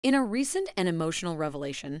In a recent and emotional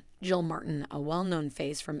revelation, Jill Martin, a well known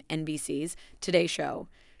face from NBC's Today Show,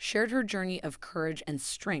 shared her journey of courage and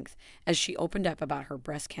strength as she opened up about her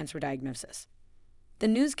breast cancer diagnosis. The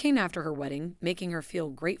news came after her wedding, making her feel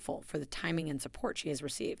grateful for the timing and support she has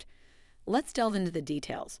received. Let's delve into the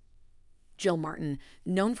details. Jill Martin,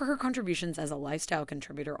 known for her contributions as a lifestyle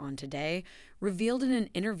contributor on Today, revealed in an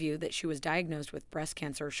interview that she was diagnosed with breast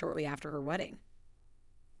cancer shortly after her wedding.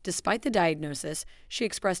 Despite the diagnosis, she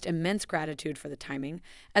expressed immense gratitude for the timing,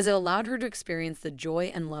 as it allowed her to experience the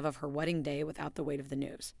joy and love of her wedding day without the weight of the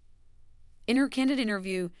news. In her candid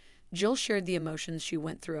interview, Jill shared the emotions she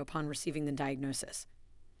went through upon receiving the diagnosis.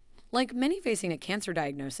 Like many facing a cancer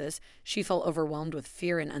diagnosis, she felt overwhelmed with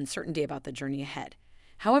fear and uncertainty about the journey ahead.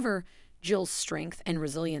 However, Jill's strength and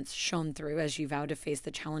resilience shone through as she vowed to face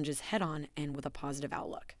the challenges head on and with a positive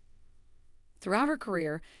outlook. Throughout her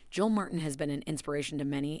career, Jill Martin has been an inspiration to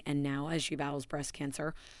many, and now, as she battles breast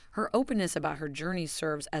cancer, her openness about her journey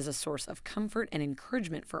serves as a source of comfort and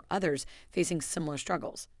encouragement for others facing similar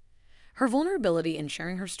struggles. Her vulnerability in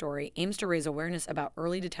sharing her story aims to raise awareness about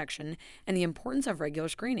early detection and the importance of regular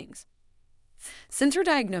screenings. Since her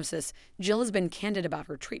diagnosis, Jill has been candid about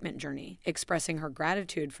her treatment journey, expressing her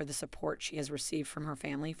gratitude for the support she has received from her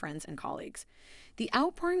family, friends, and colleagues. The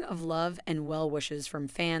outpouring of love and well wishes from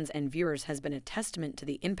fans and viewers has been a testament to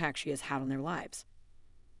the impact she has had on their lives.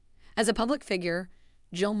 As a public figure,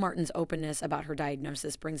 Jill Martin's openness about her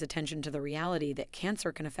diagnosis brings attention to the reality that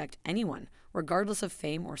cancer can affect anyone, regardless of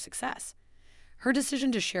fame or success. Her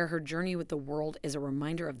decision to share her journey with the world is a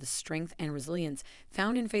reminder of the strength and resilience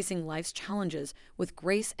found in facing life's challenges with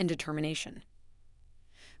grace and determination.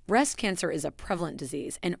 Breast cancer is a prevalent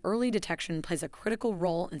disease, and early detection plays a critical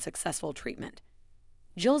role in successful treatment.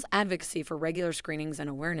 Jill's advocacy for regular screenings and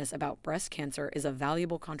awareness about breast cancer is a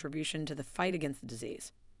valuable contribution to the fight against the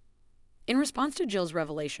disease. In response to Jill's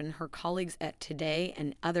revelation, her colleagues at Today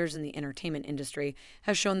and others in the entertainment industry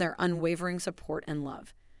have shown their unwavering support and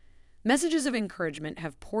love. Messages of encouragement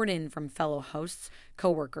have poured in from fellow hosts,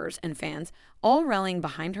 coworkers, and fans, all rallying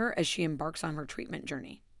behind her as she embarks on her treatment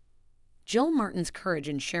journey. Jill Martin's courage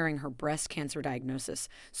in sharing her breast cancer diagnosis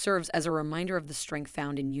serves as a reminder of the strength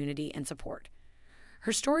found in unity and support.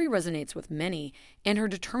 Her story resonates with many, and her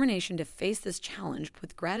determination to face this challenge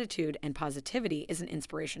with gratitude and positivity is an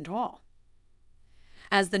inspiration to all.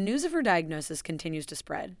 As the news of her diagnosis continues to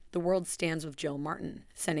spread, the world stands with Jill Martin,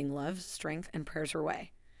 sending love, strength, and prayers her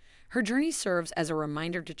way. Her journey serves as a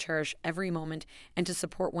reminder to cherish every moment and to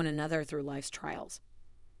support one another through life's trials.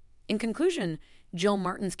 In conclusion, Jill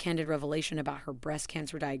Martin's candid revelation about her breast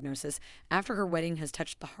cancer diagnosis after her wedding has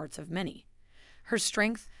touched the hearts of many. Her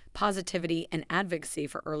strength, positivity, and advocacy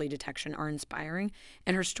for early detection are inspiring,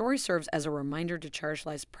 and her story serves as a reminder to cherish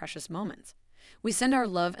life's precious moments. We send our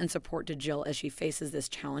love and support to Jill as she faces this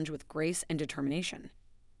challenge with grace and determination.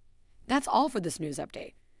 That's all for this news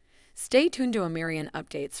update. Stay tuned to American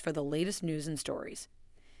Updates for the latest news and stories.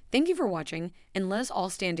 Thank you for watching, and let us all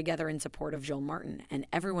stand together in support of Jill Martin and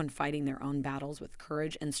everyone fighting their own battles with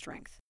courage and strength.